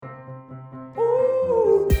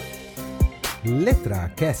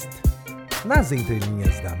LetraCast, nas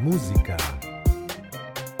entrelinhas da música.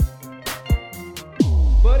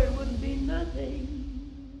 But it wouldn't be nothing.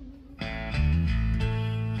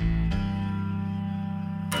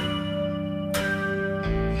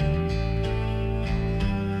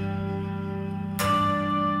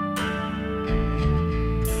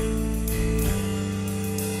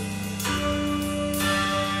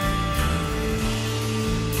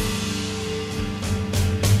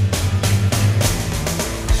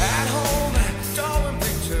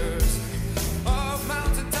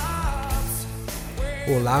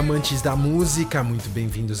 Olá, amantes da música, muito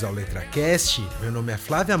bem-vindos ao LetraCast. Meu nome é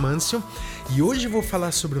Flávio Amâncio e hoje vou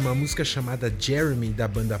falar sobre uma música chamada Jeremy, da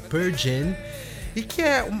banda Pearl Jam, e que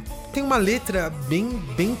tem uma letra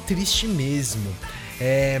bem triste mesmo.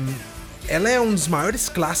 Ela é um dos maiores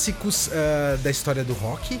clássicos da história do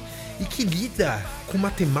rock e que lida com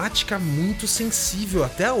uma temática muito sensível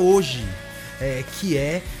até hoje, que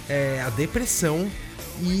é a depressão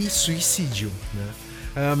e suicídio, né?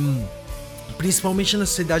 Principalmente na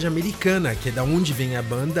sociedade americana, que é da onde vem a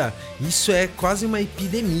banda, isso é quase uma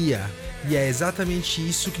epidemia. E é exatamente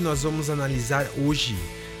isso que nós vamos analisar hoje.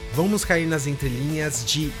 Vamos cair nas entrelinhas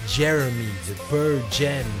de Jeremy, de Pearl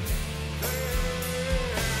Jam.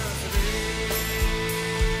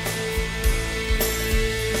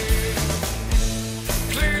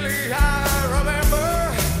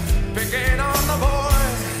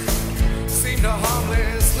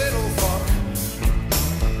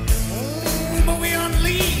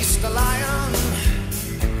 The lion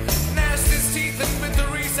gnashed his teeth and with the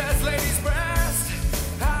recessed lady's breast.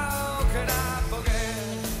 How could I forget?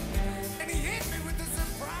 And he hit me with the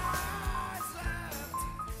surprise left.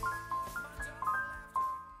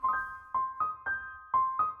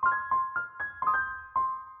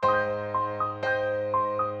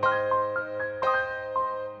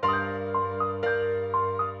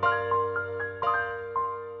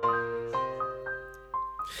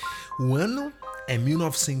 O ano é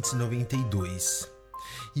 1992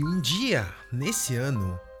 e um dia, nesse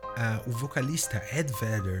ano, o vocalista Ed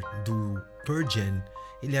Vedder do Pearl Jam,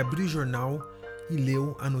 ele abriu o jornal e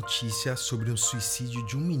leu a notícia sobre um suicídio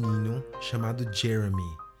de um menino chamado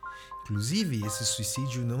Jeremy. Inclusive, esse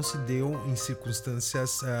suicídio não se deu em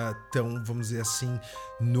circunstâncias tão, vamos dizer assim,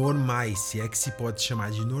 normais, se é que se pode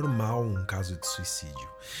chamar de normal um caso de suicídio.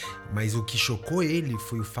 Mas o que chocou ele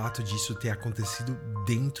foi o fato disso ter acontecido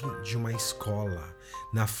dentro de uma escola,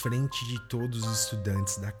 na frente de todos os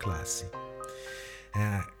estudantes da classe.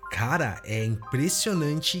 Cara, é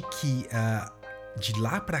impressionante que de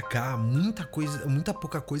lá pra cá, muita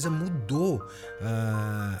pouca coisa mudou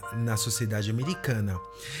na sociedade americana.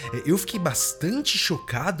 Eu fiquei bastante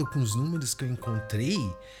chocado com os números que eu encontrei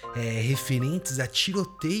referentes a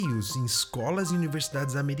tiroteios em escolas e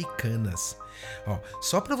universidades americanas.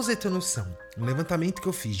 Só pra você ter noção, um levantamento que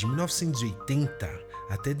eu fiz de 1980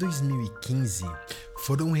 até 2015,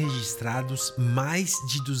 foram registrados mais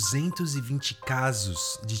de 220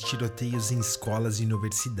 casos de tiroteios em escolas e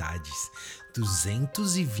universidades.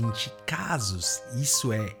 220 casos,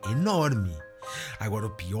 isso é enorme. Agora, o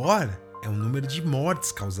pior é o número de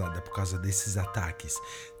mortes causadas por causa desses ataques.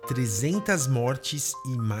 300 mortes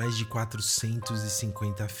e mais de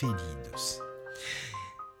 450 feridos.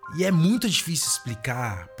 E é muito difícil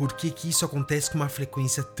explicar por que isso acontece com uma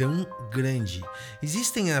frequência tão grande.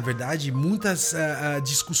 Existem, na verdade, muitas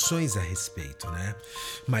discussões a respeito, né?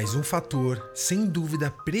 Mas um fator, sem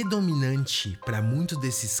dúvida, predominante para muitos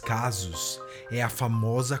desses casos é a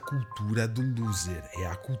famosa cultura do loser. É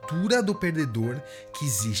a cultura do perdedor que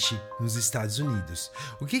existe nos Estados Unidos.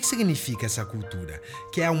 O que significa essa cultura?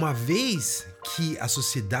 Que é uma vez que a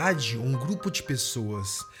sociedade, um grupo de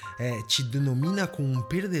pessoas te denomina como um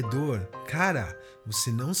perdedor, cara,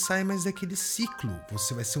 você não sai mais daquele ciclo,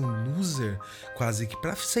 você vai ser um loser quase que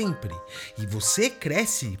para sempre. E você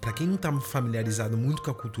cresce, para quem não está familiarizado muito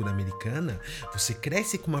com a cultura americana, você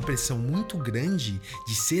cresce com uma pressão muito grande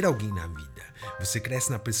de ser alguém na vida. Você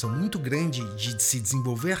cresce na pressão muito grande de se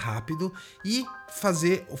desenvolver rápido e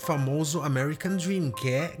fazer o famoso American Dream,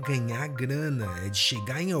 que é ganhar grana, é de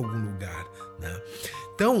chegar em algum lugar, né?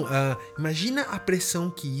 Então, imagina a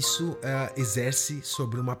pressão que isso exerce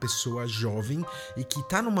sobre uma pessoa jovem e que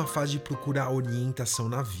está numa fase de procurar orientação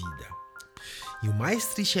na vida. E o mais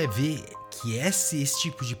triste é ver que esse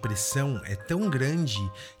tipo de pressão é tão grande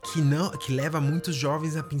que leva muitos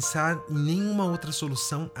jovens a pensar em nenhuma outra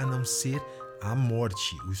solução a não ser a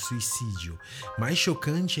morte, o suicídio. Mais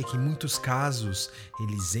chocante é que em muitos casos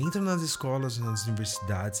eles entram nas escolas, nas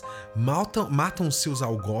universidades, matam seus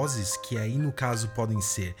algozes, que aí no caso podem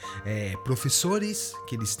ser professores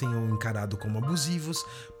que eles tenham encarado como abusivos,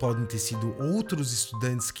 podem ter sido outros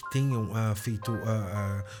estudantes que tenham feito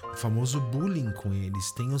o famoso bullying com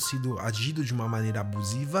eles, tenham sido agido de uma maneira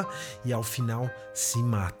abusiva e ao final se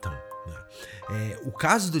matam. O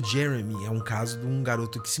caso do Jeremy é um caso de um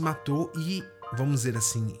garoto que se matou e, vamos dizer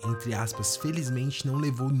assim, entre aspas, felizmente não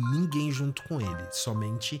levou ninguém junto com ele,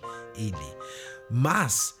 somente ele.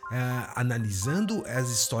 Mas, analisando as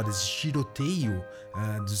histórias de tiroteio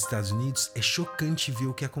dos Estados Unidos, é chocante ver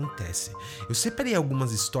o que acontece. Eu separei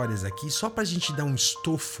algumas histórias aqui só pra gente dar um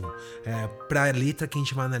estofo pra letra que a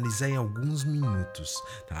gente vai analisar em alguns minutos,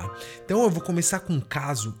 tá? Então eu vou começar com um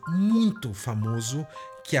caso muito famoso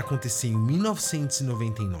que aconteceu em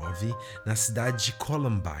 1999 na cidade de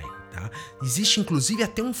Columbine. Tá? Existe inclusive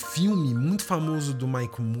até um filme muito famoso do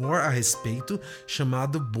Michael Moore a respeito,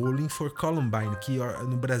 chamado Bowling for Columbine, que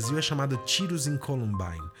no Brasil é chamado Tiros em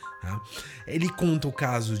Columbine. Tá? Ele conta o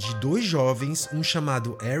caso de dois jovens, um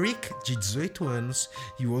chamado Eric, de 18 anos,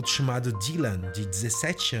 e o outro chamado Dylan, de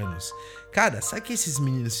 17 anos. Cara, sabe o que esses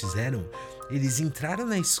meninos fizeram? Eles entraram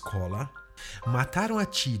na escola, mataram a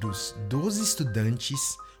tiros 12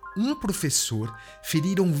 estudantes, um professor,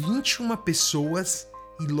 feriram 21 pessoas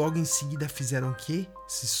e logo em seguida fizeram o quê?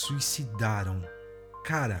 Se suicidaram.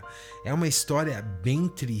 Cara, é uma história bem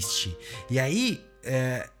triste. E aí,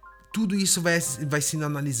 tudo isso vai sendo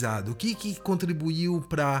analisado. O que contribuiu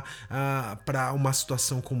para uma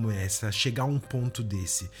situação como essa, chegar a um ponto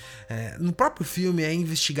desse? No próprio filme é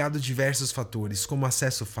investigado diversos fatores, como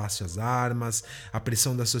acesso fácil às armas, a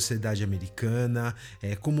pressão da sociedade americana,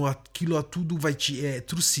 como aquilo tudo vai te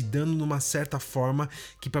trucidando numa certa forma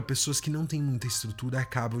que para pessoas que não têm muita estrutura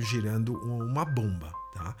acabam gerando uma bomba.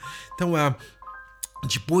 Tá? Então,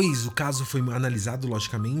 depois o caso foi analisado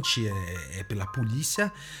logicamente pela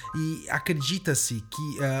polícia e acredita-se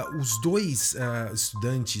que os dois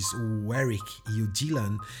estudantes, o Eric e o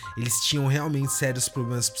Dylan, eles tinham realmente sérios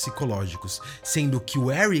problemas psicológicos, sendo que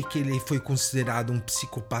o Eric ele foi considerado um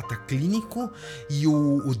psicopata clínico e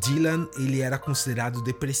o Dylan ele era considerado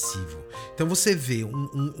depressivo. Então você vê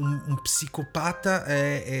um psicopata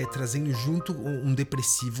trazendo junto um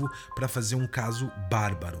depressivo para fazer um caso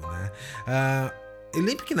bárbaro, né? Eu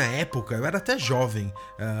lembro que na época, eu era até jovem,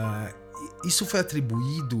 isso foi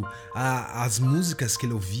atribuído às músicas que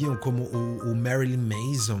ele ouvia, como o Marilyn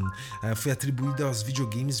Manson, foi atribuído aos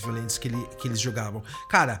videogames violentos que eles jogavam.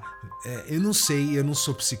 Cara, eu não sei, eu não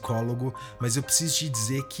sou psicólogo, mas eu preciso te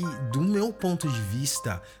dizer que, do meu ponto de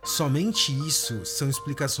vista, somente isso são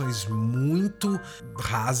explicações muito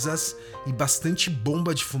rasas e bastante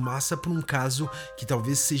bomba de fumaça para um caso que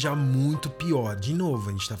talvez seja muito pior. De novo,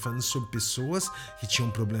 a gente está falando sobre pessoas que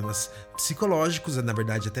tinham problemas psicológicos, na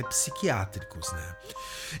verdade até psiquiátricos, né?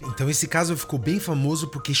 Então esse caso ficou bem famoso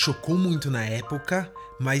porque chocou muito na época,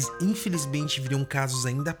 mas infelizmente viriam casos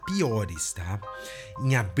ainda piores, tá?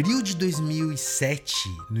 Em abril de 2007,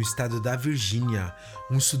 no estado da Virgínia,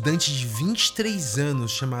 um estudante de 23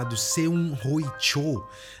 anos chamado Seun Hoi Cho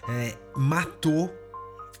matou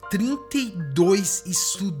 32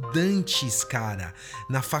 estudantes, cara,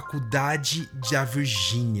 na faculdade da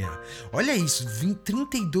Virgínia. Olha isso,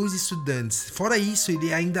 32 estudantes. Fora isso,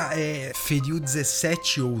 ele ainda feriu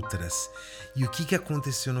 17 outras. E o que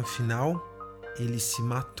aconteceu no final? Ele se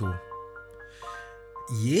matou.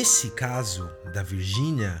 E esse caso da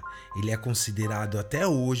Virgínia, ele é considerado até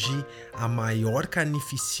hoje a maior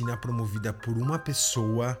carnificina promovida por uma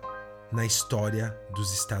pessoa na história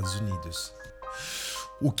dos Estados Unidos.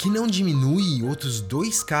 O que não diminui outros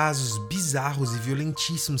dois casos bizarros e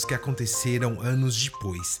violentíssimos que aconteceram anos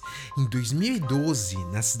depois. Em 2012,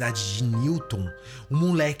 na cidade de Newton, um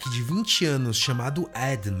moleque de 20 anos chamado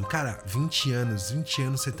Adam, cara, 20 anos,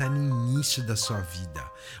 você tá no início da sua vida.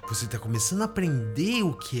 Você tá começando a aprender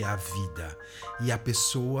o que é a vida. E a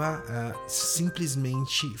pessoa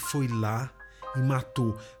simplesmente foi lá e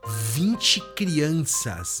matou 20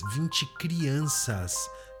 crianças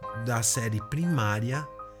da série primária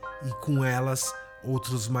e com elas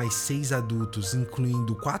outros mais 6 adultos,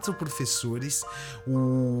 incluindo 4 professores,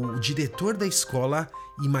 o diretor da escola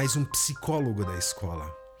e mais um psicólogo da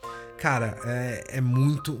escola. Cara, é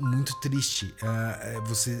muito, muito triste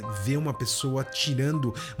você ver uma pessoa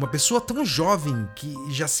tirando, uma pessoa tão jovem que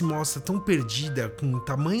já se mostra tão perdida, com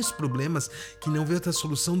tamanhos problemas, que não vê outra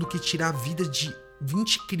solução do que tirar a vida de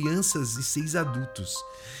 20 crianças e 6 adultos.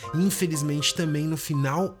 Infelizmente também no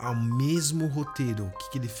final, ao mesmo roteiro. O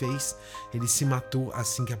que ele fez? Ele se matou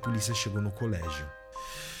assim que a polícia chegou no colégio.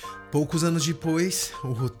 Poucos anos depois,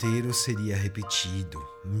 o roteiro seria repetido.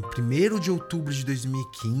 Em 1º de outubro de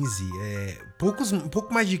 2015, um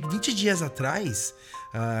pouco mais de 20 dias atrás,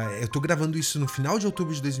 eu tô gravando isso no final de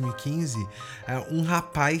outubro de 2015, um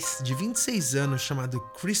rapaz de 26 anos chamado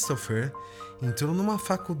Christopher entrou numa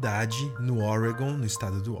faculdade no Oregon, no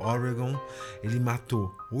estado do Oregon. Ele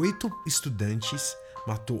matou 8 estudantes,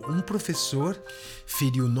 matou um professor,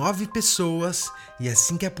 feriu 9 pessoas e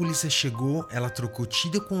assim que a polícia chegou, ela trocou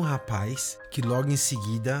tiro com o rapaz, que logo em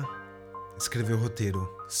seguida escreveu o roteiro,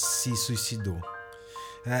 se suicidou.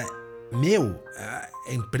 É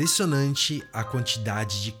impressionante a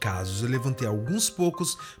quantidade de casos. Eu levantei alguns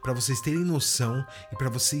poucos para vocês terem noção e para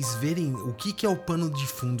vocês verem o que é o pano de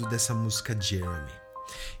fundo dessa música Jeremy.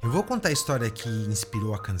 Eu vou contar a história que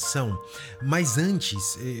inspirou a canção, mas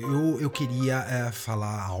antes eu queria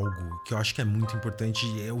falar algo que eu acho que é muito importante.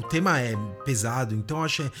 O tema é pesado, então eu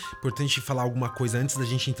acho importante falar alguma coisa antes da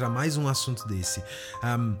gente entrar mais um assunto desse.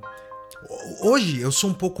 Hoje eu sou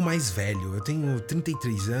um pouco mais velho, eu tenho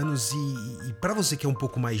 33 anos e para você que é um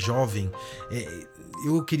pouco mais jovem,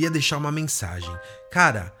 eu queria deixar uma mensagem.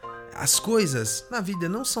 Cara, as coisas na vida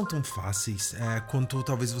não são tão fáceis quanto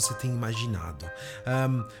talvez você tenha imaginado.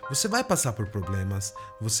 Você vai passar por problemas,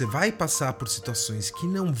 você vai passar por situações que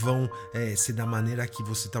não vão ser da maneira que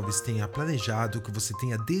você talvez tenha planejado, que você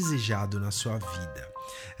tenha desejado na sua vida.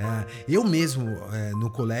 Eu mesmo no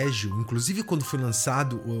colégio, inclusive quando foi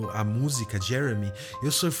lançado a música Jeremy,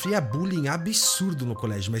 eu sofria bullying absurdo no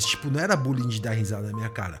colégio, mas tipo, não era bullying de dar risada na minha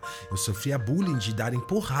cara, eu sofria bullying de darem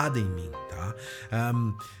porrada em mim, tá?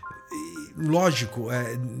 Lógico,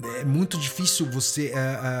 é muito difícil você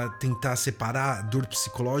tentar separar a dor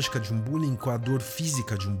psicológica de um bullying com a dor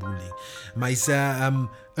física de um bullying, mas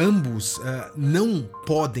ambos não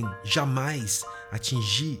podem jamais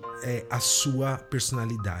atingir a sua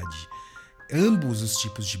personalidade. Ambos os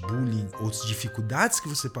tipos de bullying ou dificuldades que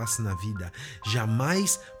você passa na vida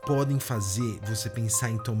jamais podem fazer você pensar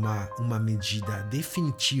em tomar uma medida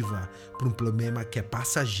definitiva para um problema que é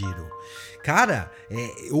passageiro. Cara,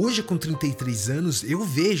 hoje com 33 anos eu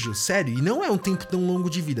vejo, sério, e não é um tempo tão longo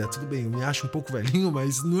de vida, tudo bem, eu me acho um pouco velhinho,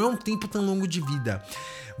 mas não é um tempo tão longo de vida.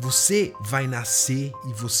 Você vai nascer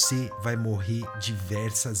e você vai morrer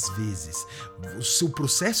diversas vezes. O seu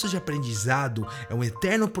processo de aprendizado é um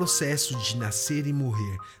eterno processo de nascer e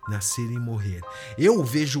morrer, nascer e morrer. Eu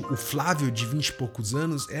vejo o Flávio de 20 e poucos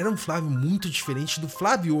anos, era um Flávio muito diferente do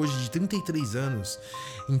Flávio hoje de 33 anos.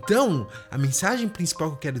 Então, a mensagem principal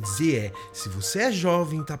que eu quero dizer é, se você é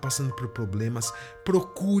jovem e está passando por problemas,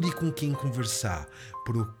 procure com quem conversar.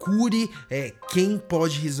 Procure quem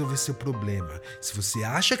pode resolver seu problema. Se você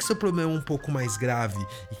acha que seu problema é um pouco mais grave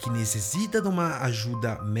e que necessita de uma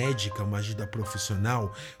ajuda médica, uma ajuda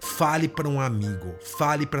profissional, fale para um amigo,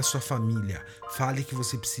 fale para sua família, fale que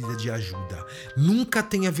você precisa de ajuda. Nunca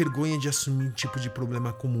tenha vergonha de assumir um tipo de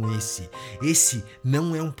problema como esse. Esse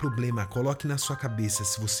não é um problema, coloque na sua cabeça.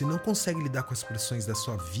 Se você não consegue lidar com as pressões da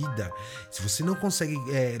sua vida, se você não consegue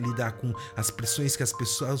lidar com as pressões que as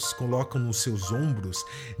pessoas colocam nos seus ombros,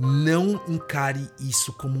 não encare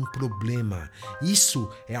isso como um problema. Isso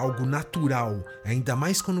é algo natural, ainda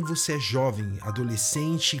mais quando você é jovem,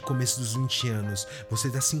 adolescente e começo dos 20 anos. Você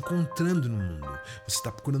está se encontrando no mundo, você está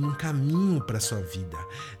procurando um caminho para a sua vida.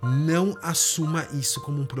 Não assuma isso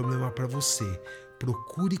como um problema para você.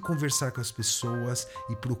 Procure conversar com as pessoas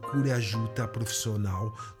e procure ajuda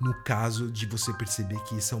profissional no caso de você perceber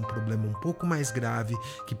que isso é um problema um pouco mais grave,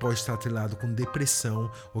 que pode estar atrelado com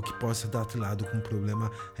depressão ou que possa estar atrelado com um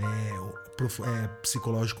problema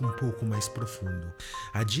psicológico um pouco mais profundo.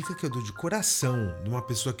 A dica que eu dou de coração de uma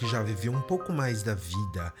pessoa que já viveu um pouco mais da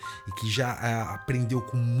vida e que já aprendeu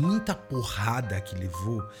com muita porrada que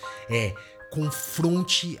levou é: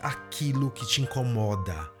 confronte aquilo que te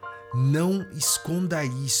incomoda. Não esconda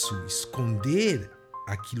isso. Esconder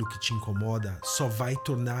aquilo que te incomoda só vai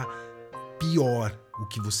tornar pior o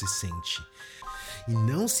que você sente. E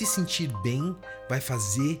não se sentir bem vai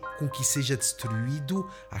fazer com que seja destruído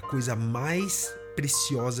a coisa mais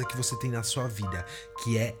preciosa que você tem na sua vida,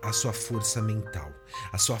 que é a sua força mental.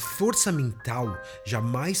 A sua força mental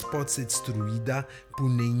jamais pode ser destruída por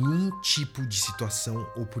nenhum tipo de situação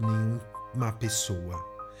ou por nenhuma pessoa.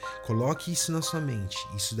 Coloque isso na sua mente,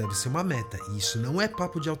 isso deve ser uma meta, e isso não é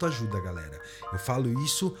papo de autoajuda, galera. Eu falo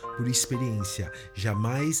isso por experiência.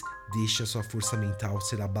 Jamais deixe a sua força mental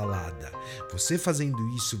ser abalada. Você fazendo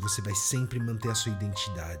isso, você vai sempre manter a sua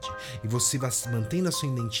identidade. E você vai mantendo a sua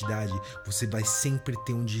identidade, você vai sempre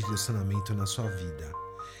ter um direcionamento na sua vida.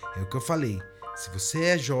 É o que eu falei. Se você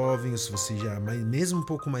é jovem, ou se você já é mesmo um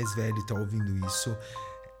pouco mais velho e está ouvindo isso,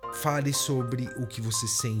 Fale sobre o que você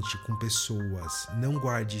sente com pessoas. Não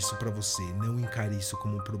guarde isso pra você. Não encare isso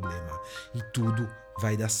como um problema. E tudo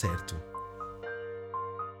vai dar certo.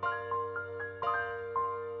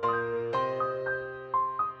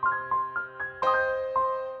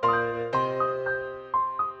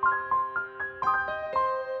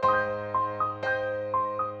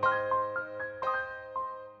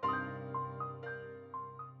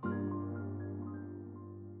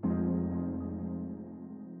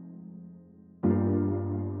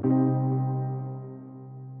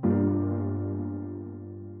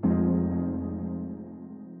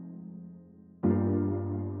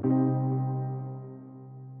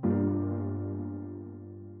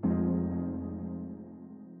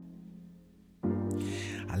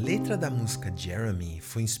 A letra da música Jeremy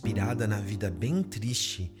foi inspirada na vida bem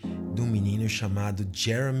triste de um menino chamado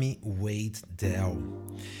Jeremy Wade Dell.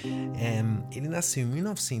 Ele nasceu em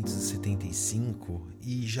 1975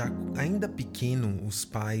 e já ainda pequeno os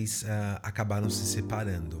pais acabaram se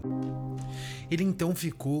separando. Ele então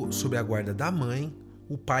ficou sob a guarda da mãe.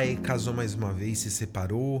 O pai casou mais uma vez, se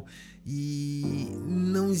separou e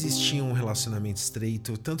não existia um relacionamento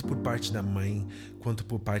estreito, tanto por parte da mãe quanto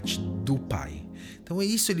por parte do pai. Então é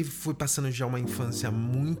isso, ele foi passando já uma infância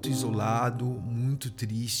muito isolado, muito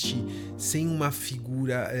triste, sem uma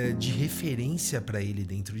figura de referência para ele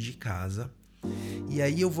dentro de casa. E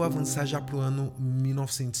aí eu vou avançar já para o ano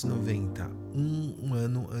 1990, um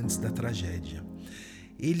ano antes da tragédia.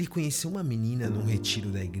 Ele conheceu uma menina num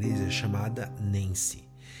retiro da igreja chamada Neste.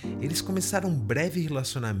 Eles começaram um breve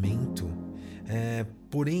relacionamento,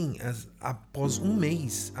 porém, após um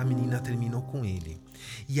mês, a menina terminou com ele.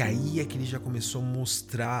 E aí é que ele já começou a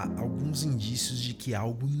mostrar alguns indícios de que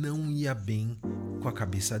algo não ia bem com a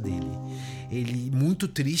cabeça dele. Ele, muito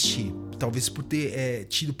triste, talvez por ter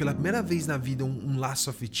tido pela primeira vez na vida um laço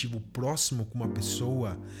afetivo próximo com uma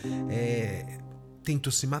pessoa,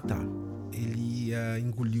 tentou se matar. Ele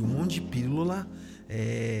engoliu um monte de pílula,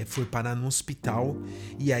 foi parar no hospital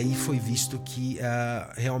e aí foi visto que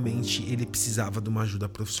realmente ele precisava de uma ajuda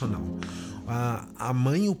profissional. A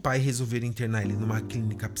mãe e o pai resolveram internar ele numa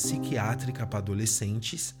clínica psiquiátrica para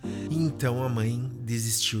adolescentes e então a mãe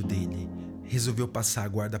desistiu dele. Resolveu passar a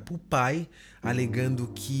guarda para o pai, alegando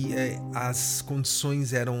que as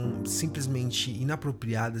condições eram simplesmente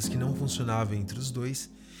inapropriadas, que não funcionavam entre os dois.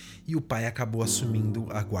 E o pai acabou assumindo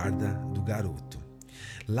a guarda do garoto.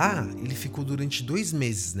 Lá, ele ficou durante 2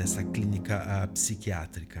 meses nessa clínica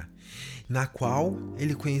psiquiátrica, na qual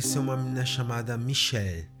ele conheceu uma menina chamada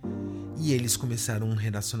Michelle, e eles começaram um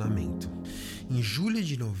relacionamento. Em julho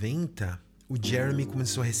de 90, o Jeremy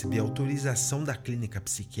começou a receber autorização da clínica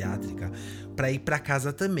psiquiátrica para ir para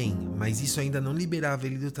casa também, mas isso ainda não liberava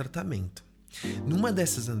ele do tratamento. Numa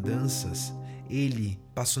dessas andanças, ele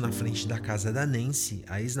passou na frente da casa da Nancy,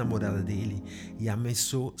 a ex-namorada dele, e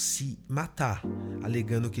ameaçou se matar,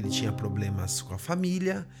 alegando que ele tinha problemas com a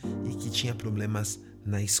família e que tinha problemas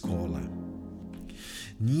na escola.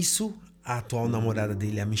 Nisso, a atual namorada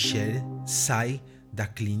dele, a Michelle, sai da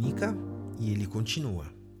clínica e ele continua.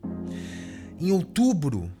 Em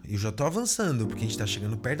outubro, eu já tô avançando porque a gente tá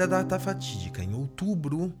chegando perto da data fatídica. Em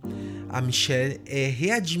outubro, a Michelle é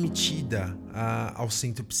readmitida ao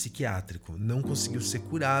centro psiquiátrico. Não conseguiu ser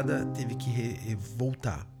curada, teve que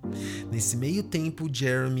voltar. Nesse meio tempo, o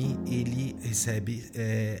Jeremy ele recebe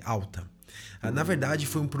alta. Na verdade,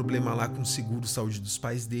 foi um problema lá com o seguro-saúde dos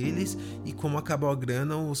pais deles e como acabou a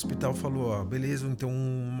grana, o hospital falou, beleza, então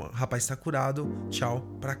o rapaz tá curado, tchau,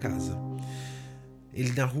 pra casa.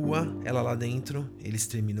 Ele na rua, ela lá dentro, eles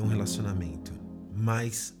terminam o relacionamento.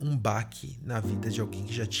 Mais um baque na vida de alguém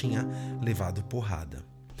que já tinha levado porrada.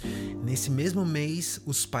 Nesse mesmo mês,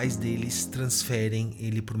 os pais deles transferem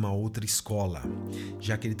ele para uma outra escola,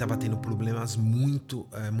 já que ele estava tendo problemas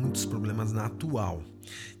muitos problemas na atual.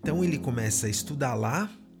 Então ele começa a estudar lá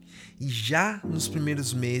e já nos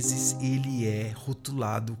primeiros meses ele é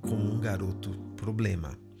rotulado como um garoto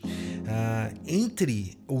problema.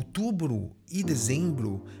 Entre outubro e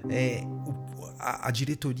dezembro, a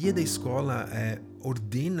diretoria da escola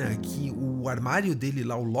ordena que o armário dele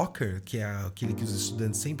lá, o locker, que é aquele que os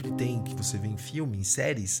estudantes sempre têm, que você vê em filme, em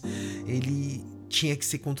séries, ele tinha que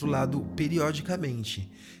ser controlado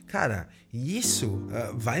periodicamente. Cara, isso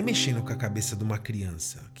vai mexendo com a cabeça de uma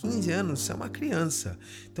criança. 15 anos, você é uma criança.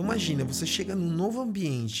 Então imagina, você chega num novo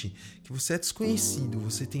ambiente, que você é desconhecido,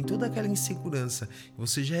 você tem toda aquela insegurança,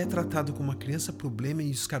 você já é tratado como uma criança problema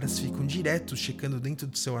e os caras ficam direto checando dentro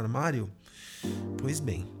do seu armário. Pois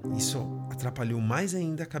bem, isso atrapalhou mais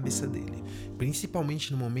ainda a cabeça dele,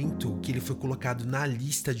 principalmente no momento que ele foi colocado na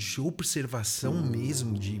lista de observação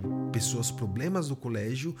mesmo, de pessoas problemas do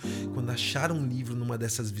colégio quando acharam um livro numa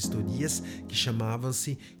dessas vistorias que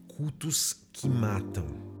chamava-se Cultos que Matam.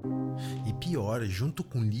 E pior, junto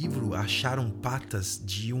com o livro acharam patas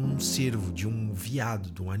de um cervo, de um veado,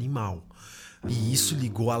 de um animal. E isso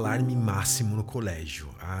ligou alarme máximo no colégio.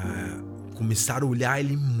 Começaram a olhar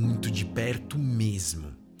ele muito de perto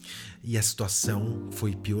mesmo. E a situação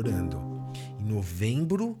foi piorando. Em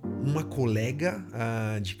novembro, uma colega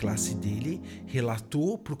de classe dele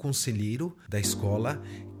relatou para o conselheiro da escola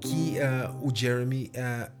que o Jeremy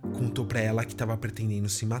contou para ela que estava pretendendo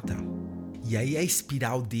se matar. E aí a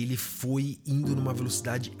espiral dele foi indo numa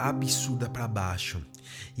velocidade absurda para baixo.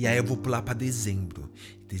 E aí eu vou pular para dezembro.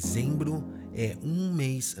 Dezembro é um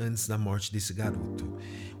mês antes da morte desse garoto.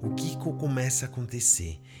 O que começa a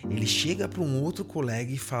acontecer? Ele chega para um outro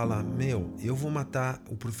colega e fala: eu vou matar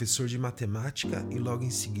o professor de matemática e logo em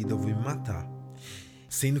seguida eu vou me matar.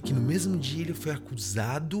 Sendo que no mesmo dia ele foi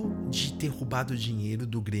acusado de ter roubado dinheiro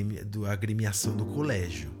da agremiação do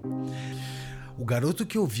colégio. O garoto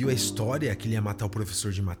que ouviu a história que ele ia matar o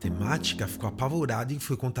professor de matemática ficou apavorado e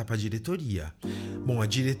foi contar para a diretoria. Bom, a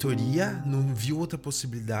diretoria não viu outra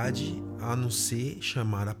possibilidade a não ser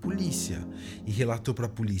chamar a polícia e relatou para a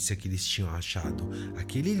polícia que eles tinham achado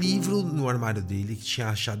aquele livro no armário dele, que tinha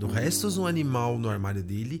achado restos de um animal no armário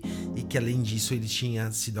dele e que além disso ele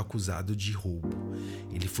tinha sido acusado de roubo.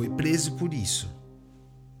 Ele foi preso por isso.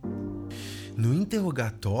 No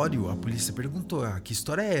interrogatório, a polícia perguntou: que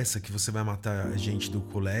história é essa que você vai matar a gente do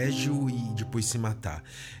colégio e depois se matar?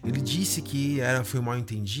 Ele disse que foi um mal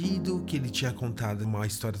entendido, que ele tinha contado uma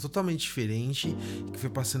história totalmente diferente, que foi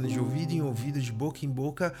passando de ouvido em ouvido, de boca em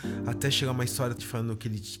boca, até chegar uma história falando que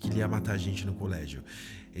ele ia matar a gente no colégio.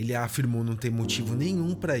 Ele afirmou não ter motivo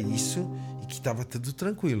nenhum para isso e que estava tudo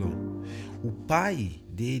tranquilo. O pai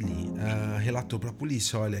dele relatou para a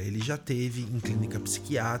polícia: olha, ele já teve em clínica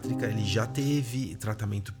psiquiátrica, ele já teve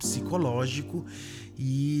tratamento psicológico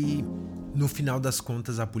e no final das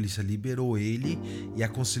contas a polícia liberou ele e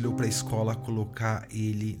aconselhou para a escola colocar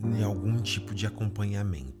ele em algum tipo de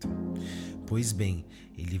acompanhamento. Pois bem,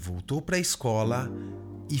 ele voltou para a escola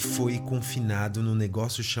e foi confinado no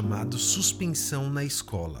negócio chamado suspensão na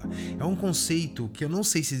escola. É um conceito que eu não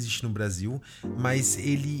sei se existe no Brasil, mas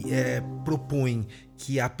ele propõe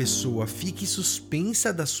que a pessoa fique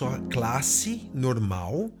suspensa da sua classe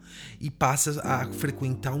normal e passa a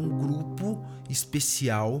frequentar um grupo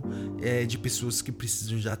especial de pessoas que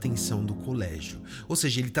precisam de atenção do colégio. Ou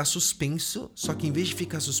seja, ele está suspenso, só que em vez de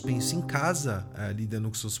ficar suspenso em casa, lidando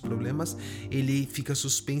com seus problemas, ele fica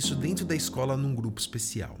suspenso dentro da escola num grupo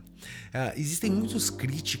especial. Existem muitos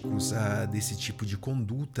críticos desse tipo de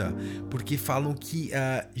conduta, porque falam que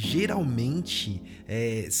geralmente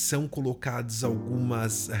são colocadas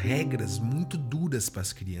algumas regras muito duras para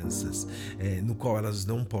as crianças, no qual elas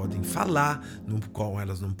não podem falar, no qual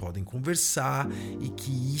elas não podem conversar, e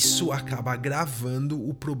que isso acaba agravando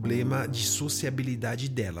o problema de sociabilidade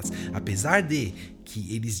delas. Apesar de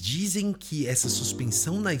que eles dizem que essa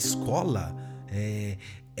suspensão na escola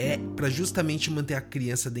é para justamente manter a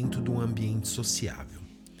criança dentro de um ambiente sociável.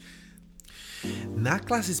 Na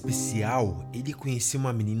classe especial, ele conheceu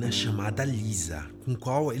uma menina chamada Lisa, com a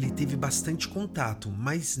qual ele teve bastante contato,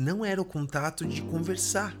 mas não era o contato de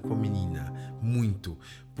conversar com a menina muito,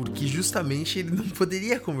 porque justamente ele não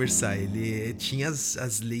poderia conversar, ele tinha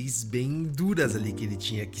as leis bem duras ali que ele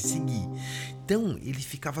tinha que seguir. Então ele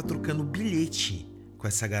ficava trocando bilhete com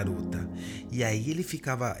essa garota. E aí ele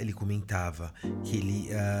comentava que ele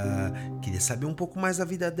queria saber um pouco mais da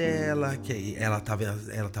vida dela, que ela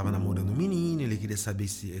tava namorando um menino, ele queria saber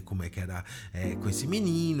como é que era com esse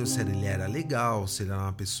menino, se ele era legal, se ele era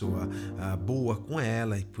uma pessoa boa com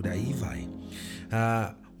ela e por aí vai.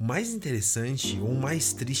 O mais interessante, ou o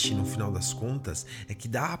mais triste no final das contas, é que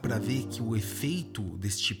dá para ver que o efeito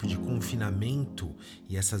desse tipo de confinamento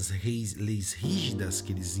e essas leis rígidas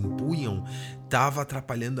que eles impunham estava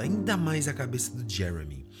atrapalhando ainda mais a cabeça do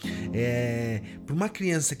Jeremy. Para uma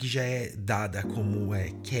criança que já é dada como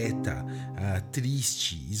quieta,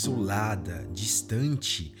 triste, isolada,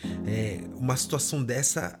 distante, uma situação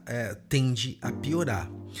dessa tende a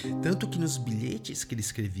piorar. Tanto que nos bilhetes que ele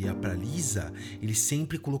escrevia para Lisa, ele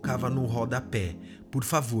sempre colocava no rodapé: por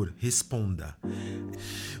favor, responda.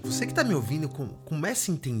 Você que está me ouvindo, comece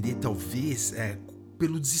a entender talvez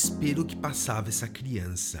pelo desespero que passava essa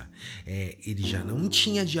criança. Ele já não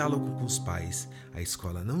tinha diálogo com os pais, a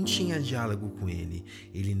escola não tinha diálogo com ele,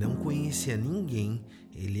 ele não conhecia ninguém,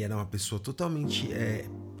 ele era uma pessoa totalmente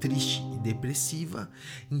triste e depressiva.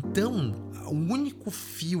 Então, o único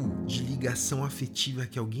fio de ligação afetiva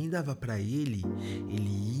que alguém dava para ele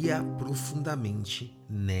ia profundamente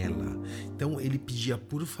nela. Então, ele pedia,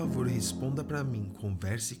 por favor, responda para mim,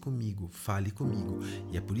 converse comigo, fale comigo.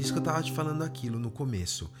 E é por isso que eu tava te falando aquilo no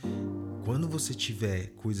começo. Quando você tiver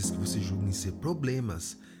coisas que você julga ser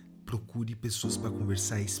problemas, procure pessoas para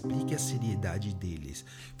conversar, explique a seriedade deles.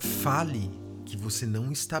 Fale que você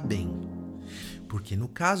não está bem. Porque no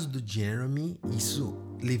caso do Jeremy, isso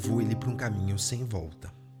levou ele para um caminho sem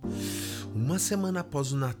volta. Uma semana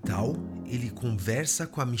após o Natal, ele conversa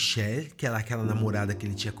com a Michelle, que era aquela namorada que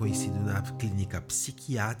ele tinha conhecido na clínica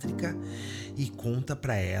psiquiátrica, e conta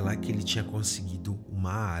para ela que ele tinha conseguido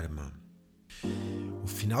uma arma. O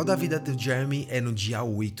final da vida do Jeremy é no dia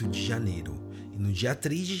 8 de janeiro. E no dia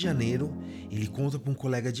 3 de janeiro, ele conta para um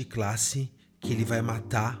colega de classe que ele vai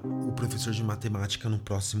matar o professor de matemática no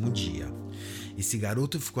próximo dia. Esse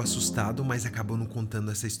garoto ficou assustado, mas acabou não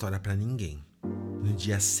contando essa história para ninguém. No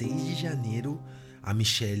dia 6 de janeiro, a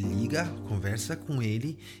Michelle liga, conversa com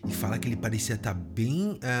ele e fala que ele parecia estar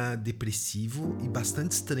bem depressivo e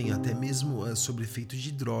bastante estranho, até mesmo sobre efeitos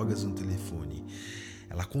de drogas no telefone.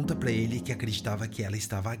 Ela conta para ele que acreditava que ela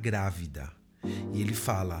estava grávida. E ele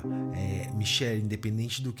fala, Michelle,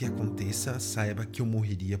 independente do que aconteça, saiba que eu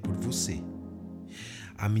morreria por você.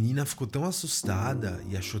 A menina ficou tão assustada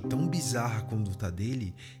e achou tão bizarra a conduta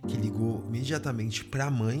dele que ligou imediatamente para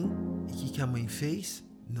a mãe. E o que a mãe fez?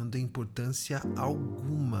 Não deu importância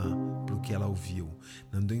alguma para o que ela ouviu.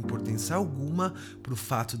 Não deu importância alguma para o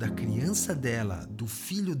fato da criança dela, do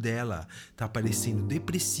filho dela, estar parecendo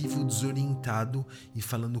depressivo, desorientado e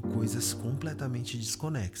falando coisas completamente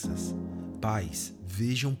desconexas. Pais,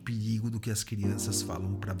 vejam o perigo do que as crianças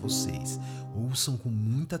falam para vocês. Ouçam com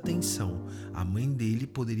muita atenção. A mãe dele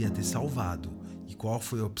poderia ter salvado. E qual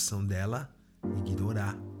foi a opção dela?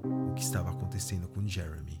 Ignorar o que estava acontecendo com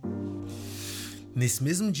Jeremy. Nesse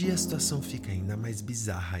mesmo dia a situação fica ainda mais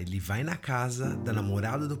bizarra. Ele vai na casa da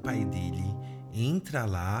namorada do pai dele, entra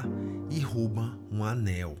lá e rouba um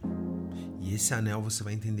anel. E esse anel você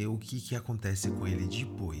vai entender o que acontece com ele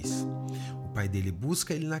depois. O pai dele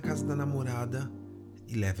busca ele na casa da namorada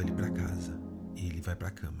e leva ele para casa. E ele vai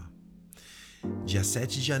para cama. Dia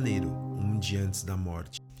 7 de janeiro, um dia antes da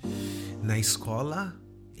morte. Na escola,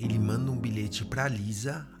 ele manda um bilhete para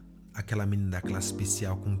Lisa, aquela menina da classe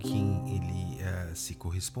especial com quem ele se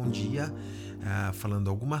correspondia, falando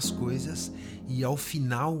algumas coisas, e ao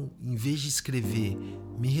final, em vez de escrever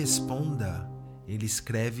me responda, ele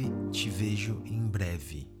escreve te vejo em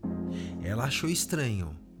breve. Ela achou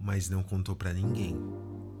estranho, mas não contou para ninguém.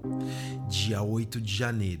 Dia 8 de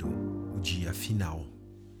janeiro, o dia final.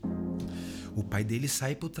 O pai dele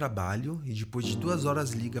sai pro trabalho e depois de 2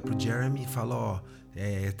 horas liga pro Jeremy e fala,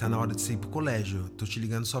 tá na hora de você ir pro colégio, tô te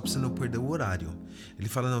ligando só pra você não perder o horário. Ele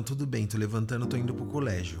fala, não, tudo bem, tô levantando, tô indo pro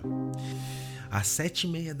colégio. Às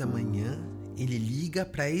 7h30 da manhã, ele liga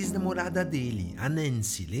pra ex-namorada dele, a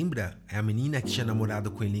Nancy, lembra? É a menina que tinha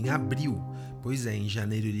namorado com ele em abril. Pois é, em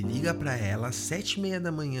janeiro ele liga pra ela às 7h30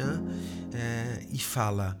 da manhã e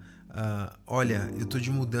fala, olha, eu tô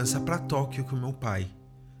de mudança pra Tóquio com meu pai.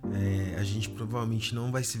 A gente provavelmente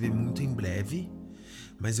não vai se ver muito em breve,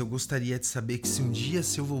 mas eu gostaria de saber que se um dia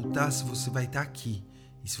se eu voltasse você vai estar aqui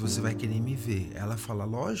e se você vai querer me ver. Ela fala,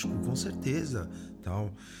 lógico, com certeza,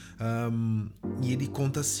 tal. E ele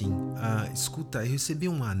conta assim, escuta, eu recebi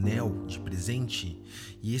um anel de presente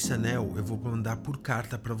e esse anel eu vou mandar por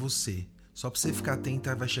carta para você. Só pra você ficar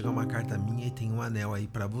atenta, vai chegar uma carta minha e tem um anel aí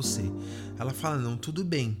pra você. Ela fala, não, tudo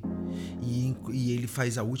bem. E ele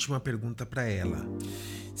faz a última pergunta pra ela.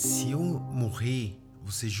 Se eu morrer,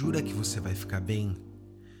 você jura que você vai ficar bem?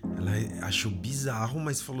 Ela achou bizarro,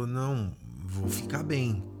 mas falou, não, vou ficar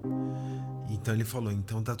bem. Então ele falou,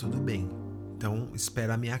 então tá tudo bem. Então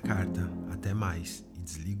espera a minha carta, até mais. E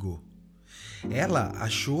desligou. Ela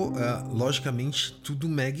achou, logicamente, tudo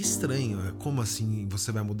mega estranho. Como assim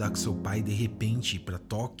você vai mudar com seu pai de repente para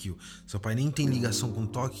Tóquio? Seu pai nem tem ligação com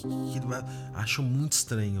Tóquio. Achou muito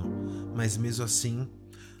estranho. Mas mesmo assim,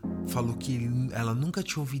 falou que ela nunca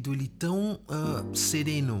tinha ouvido ele tão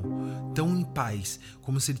sereno, tão em paz,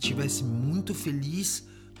 como se ele estivesse muito feliz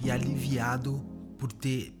e aliviado por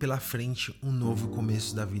ter pela frente um novo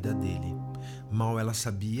começo da vida dele. Mal ela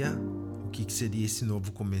sabia o que seria esse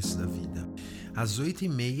novo começo da vida. Às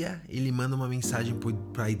 8h30, ele manda uma mensagem pro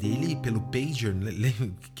pai dele pelo pager.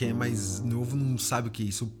 Quem é mais novo não sabe o que é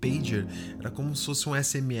isso. O pager era como se fosse um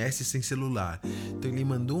SMS sem celular. Então ele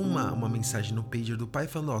mandou uma mensagem no pager do pai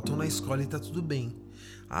falando, tô na escola e tá tudo bem.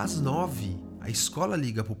 Às 9h, a escola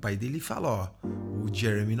liga pro pai dele e fala, o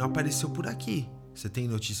Jeremy não apareceu por aqui. Você tem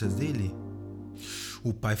notícias dele?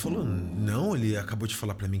 O pai falou, não, ele acabou de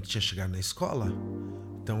falar pra mim que tinha chegado na escola.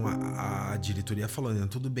 Então a diretoria falou, não,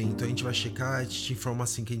 tudo bem, então a gente vai checar, a gente te informa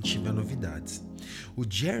assim que a gente tiver novidades. O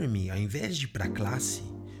Jeremy, ao invés de ir pra classe,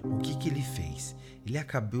 o que ele fez? Ele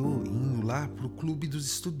acabou indo lá pro clube dos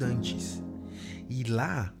estudantes. E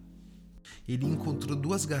lá, ele encontrou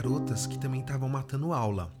 2 garotas que também estavam matando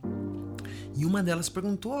aula. E uma delas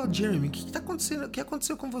perguntou, Jeremy, o que tá acontecendo? O que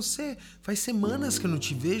aconteceu com você? Faz semanas que eu não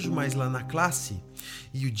te vejo mais lá na classe.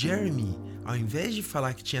 E o Jeremy, ao invés de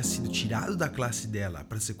falar que tinha sido tirado da classe dela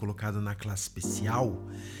para ser colocado na classe especial,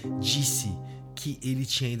 disse que ele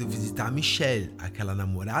tinha ido visitar a Michelle, aquela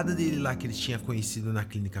namorada dele lá que ele tinha conhecido na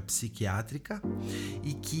clínica psiquiátrica,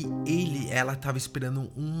 e que ela estava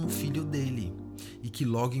esperando um filho dele, e que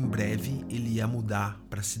logo em breve ele ia mudar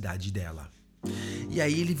para a cidade dela. E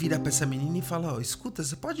aí ele vira pra essa menina e fala, escuta,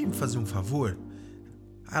 você pode me fazer um favor?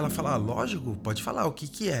 Aí ela fala, lógico, pode falar, o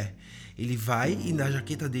que é? Ele vai e na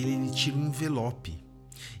jaqueta dele ele tira um envelope.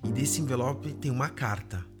 E desse envelope tem uma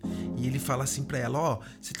carta. E ele fala assim pra ela,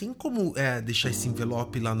 você tem como deixar esse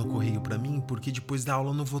envelope lá no correio pra mim? Porque depois da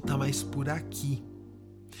aula eu não vou estar mais por aqui.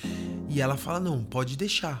 E ela fala, não, pode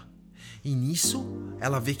deixar. E nisso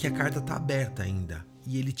ela vê que a carta tá aberta ainda.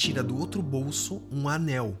 E ele tira do outro bolso um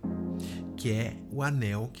anel, que é o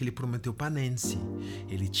anel que ele prometeu pra Nancy.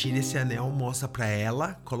 Ele tira esse anel, mostra pra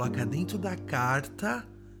ela, coloca dentro da carta,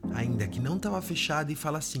 ainda que não estava fechada, e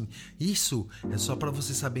fala assim, isso é só pra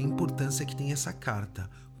você saber a importância que tem essa carta.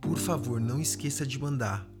 Por favor, não esqueça de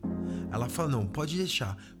mandar. Ela fala, não, pode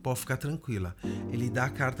deixar, pode ficar tranquila. Ele dá a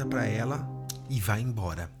carta pra ela e vai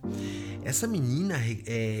embora. Essa menina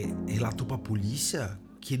relatou pra polícia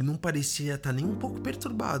que ele não parecia estar nem um pouco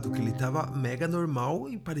perturbado, que ele estava mega normal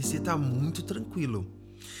e parecia estar muito tranquilo.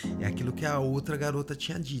 É aquilo que a outra garota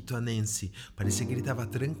tinha dito, a Nancy. Parecia que ele estava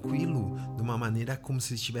tranquilo, de uma maneira como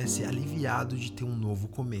se estivesse aliviado de ter um novo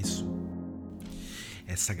começo.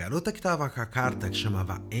 Essa garota que estava com a carta, que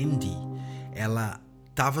chamava Andy, ela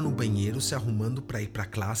estava no banheiro se arrumando para ir para a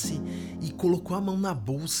classe e colocou a mão na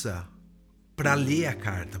bolsa pra ler a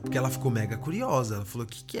carta, porque ela ficou mega curiosa. Ela falou, o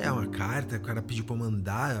que é uma carta? O cara pediu pra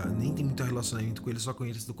mandar, nem tem muito relacionamento com ele, só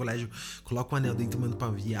conhece do colégio, coloca o anel dentro e manda pra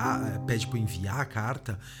enviar, pede pra enviar a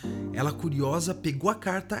carta. Ela, curiosa, pegou a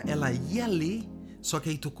carta, ela ia ler, só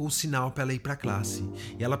que aí tocou o sinal pra ela ir pra classe.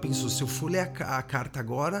 E ela pensou, se eu for ler a carta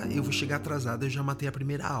agora, eu vou chegar atrasada, eu já matei a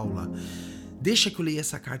primeira aula. Deixa que eu leia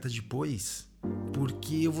essa carta depois,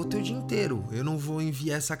 porque eu vou ter o dia inteiro. Eu não vou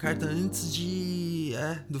enviar essa carta antes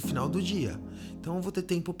do final do dia. Então eu vou ter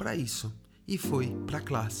tempo para isso. E foi para a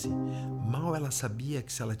classe. Mal ela sabia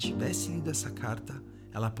que se ela tivesse lido essa carta,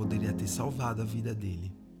 ela poderia ter salvado a vida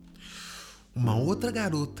dele. Uma outra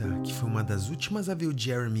garota, que foi uma das últimas a ver o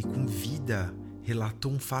Jeremy com vida,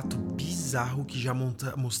 relatou um fato bizarro que já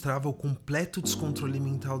mostrava o completo descontrole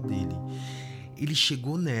mental dele. Ele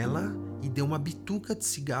chegou nela e deu uma bituca de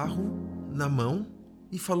cigarro na mão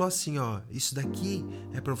e falou assim, isso daqui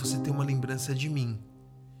é pra você ter uma lembrança de mim.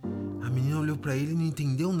 A menina olhou pra ele, não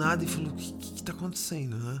entendeu nada e falou, o que tá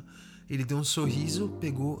acontecendo, né? Ele deu um sorriso,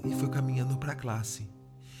 pegou e foi caminhando pra classe.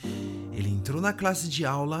 Ele entrou na classe de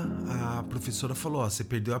aula, a professora falou, você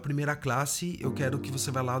perdeu a primeira classe, eu quero que você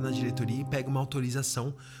vá lá na diretoria e pegue uma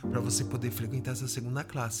autorização pra você poder frequentar essa segunda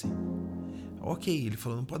classe. Ok, ele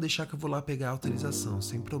falou, não pode deixar que eu vou lá pegar a autorização,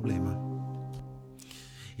 sem problema.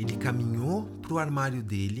 Ele caminhou pro armário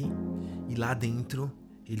dele e lá dentro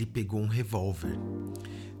ele pegou um revólver.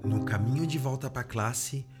 No caminho de volta para a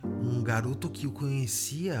classe, um garoto que o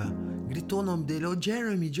conhecia gritou o nome dele,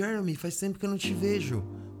 Jeremy, faz tempo que eu não te vejo.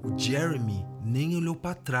 O Jeremy nem olhou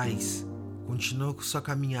para trás, continuou com sua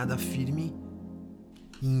caminhada firme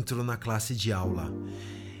e entrou na classe de aula.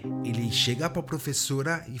 Ele chega para a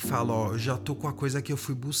professora e fala, eu já tô com a coisa que eu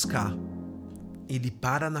fui buscar. Ele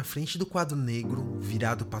para na frente do quadro negro,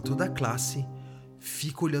 virado para toda a classe,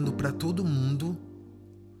 fica olhando para todo mundo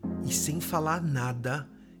e sem falar nada,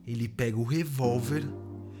 ele pega o revólver,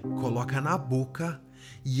 coloca na boca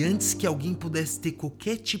e antes que alguém pudesse ter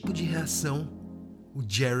qualquer tipo de reação, o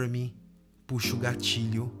Jeremy puxa o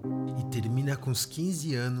gatilho e termina com os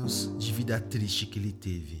 15 anos de vida triste que ele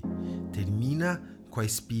teve. Termina com a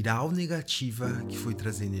espiral negativa que foi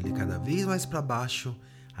trazendo ele cada vez mais para baixo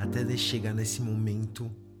até ele chegar nesse momento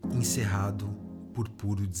encerrado por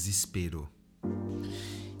puro desespero.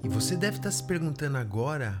 E você deve estar se perguntando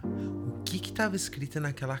agora o que estava escrito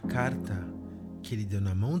naquela carta que ele deu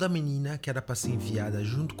na mão da menina que era para ser enviada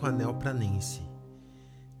junto com o anel para Nancy.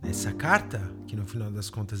 Nessa carta, que no final das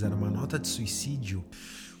contas era uma nota de suicídio,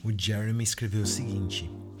 o Jeremy escreveu o seguinte: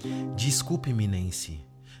 Desculpe-me, Nancy,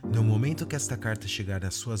 No momento que esta carta chegar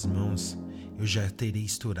às suas mãos, eu já terei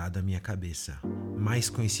estourado a minha cabeça, mais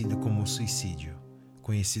conhecido como suicídio,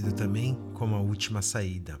 conhecido também como a última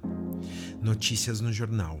saída. Notícias no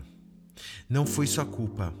jornal. Não foi sua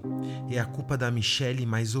culpa, é a culpa da Michelle e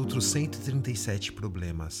mais outros 137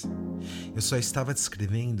 problemas. Eu só estava te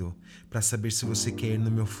escrevendo para saber se você quer ir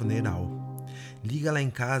no meu funeral. Liga lá em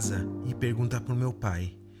casa e pergunta pro meu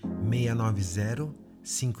pai,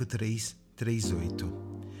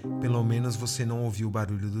 690-5338. Pelo menos você não ouviu o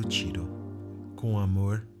barulho do tiro. Com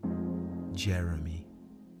amor, Jeremy.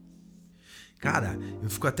 Cara, eu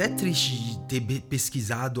fico até triste de ter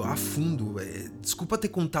pesquisado a fundo. Desculpa ter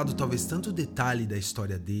contado talvez tanto detalhe da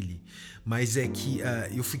história dele, mas é que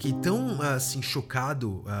eu fiquei tão assim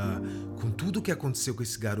chocado com tudo que aconteceu com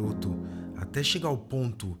esse garoto, até chegar ao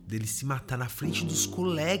ponto dele se matar na frente dos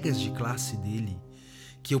colegas de classe dele,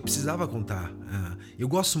 que eu precisava contar. Eu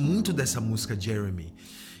gosto muito dessa música Jeremy.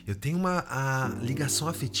 Eu tenho uma ligação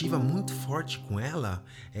afetiva muito forte com ela,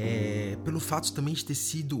 pelo fato também de ter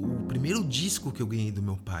sido o primeiro disco que eu ganhei do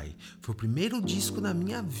meu pai. Foi o primeiro disco na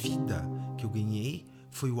minha vida que eu ganhei,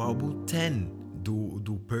 foi o álbum 10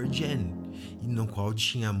 do Pearl Jam, no qual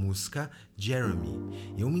tinha a música Jeremy.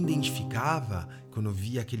 Eu me identificava quando eu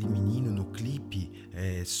via aquele menino no clipe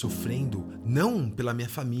sofrendo, não pela minha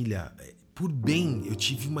família, por bem. Eu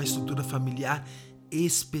tive uma estrutura familiar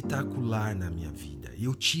espetacular na minha vida.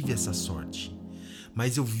 Eu tive essa sorte.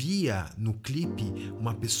 Mas eu via no clipe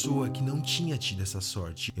uma pessoa que não tinha tido essa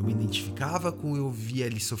sorte. Eu me identificava com, eu via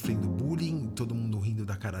ele sofrendo bullying, todo mundo rindo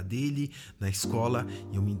da cara dele na escola,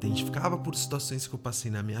 e eu me identificava por situações que eu passei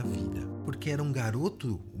na minha vida. Porque era um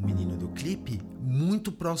garoto, o menino do clipe, muito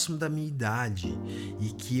próximo da minha idade,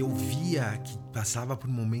 e que eu via que passava por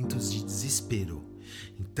momentos de desespero.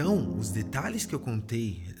 Então, os detalhes que eu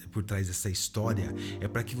contei por trás dessa história é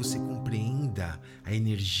para que você compreenda a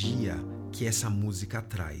energia que essa música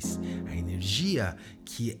traz. A energia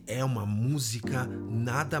que é uma música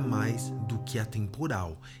nada mais do que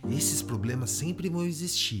atemporal. Esses problemas sempre vão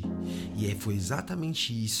existir. E foi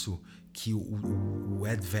exatamente isso que o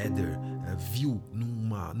Ed Vedder viu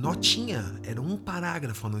numa notinha. Era um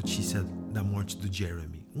parágrafo a notícia da morte do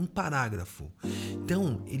Jeremy. Um parágrafo.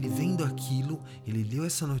 Então, ele vendo aquilo, ele leu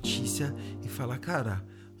essa notícia e fala, cara,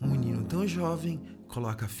 um menino tão jovem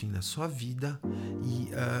coloca fim na sua vida e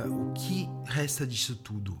o que resta disso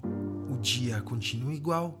tudo? O dia continua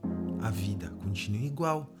igual, a vida continua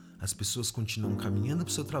igual, as pessoas continuam caminhando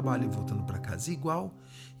para o seu trabalho e voltando para casa igual,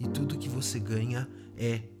 e tudo que você ganha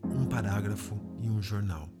é um parágrafo e um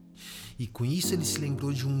jornal. E com isso ele se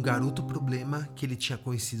lembrou de um garoto problema que ele tinha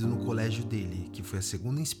conhecido no colégio dele, que foi a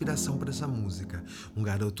segunda inspiração para essa música. Um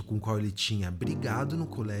garoto com o qual ele tinha brigado no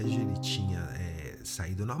colégio, ele tinha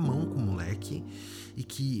saído na mão com o moleque, e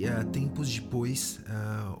que tempos depois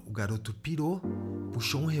o garoto pirou,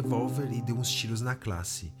 puxou um revólver e deu uns tiros na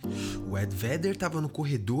classe. O Ed Vedder estava no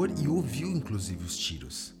corredor e ouviu inclusive os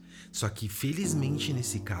tiros. Só que felizmente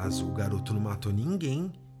nesse caso o garoto não matou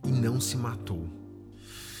ninguém e não se matou.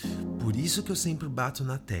 Por isso que eu sempre bato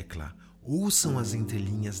na tecla, ouçam as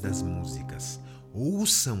entrelinhas das músicas,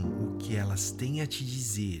 ouçam o que elas têm a te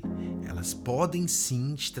dizer. Elas podem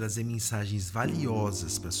sim te trazer mensagens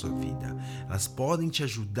valiosas para sua vida, elas podem te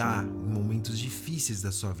ajudar em momentos difíceis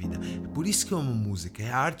da sua vida. Por isso que eu amo música, é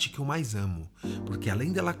a arte que eu mais amo, porque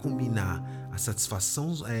além dela combinar a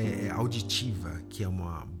satisfação auditiva, que é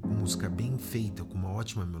uma música bem feita, com uma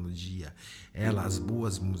ótima melodia, as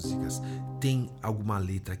boas músicas, tem alguma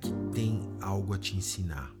letra que tem algo a te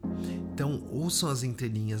ensinar. Então, ouçam as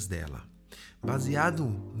entrelinhas dela. Baseado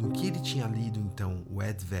no que ele tinha lido, então, o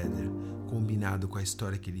Ed Vedder, combinado com a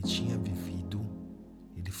história que ele tinha vivido,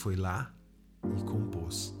 ele foi lá e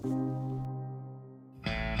compôs.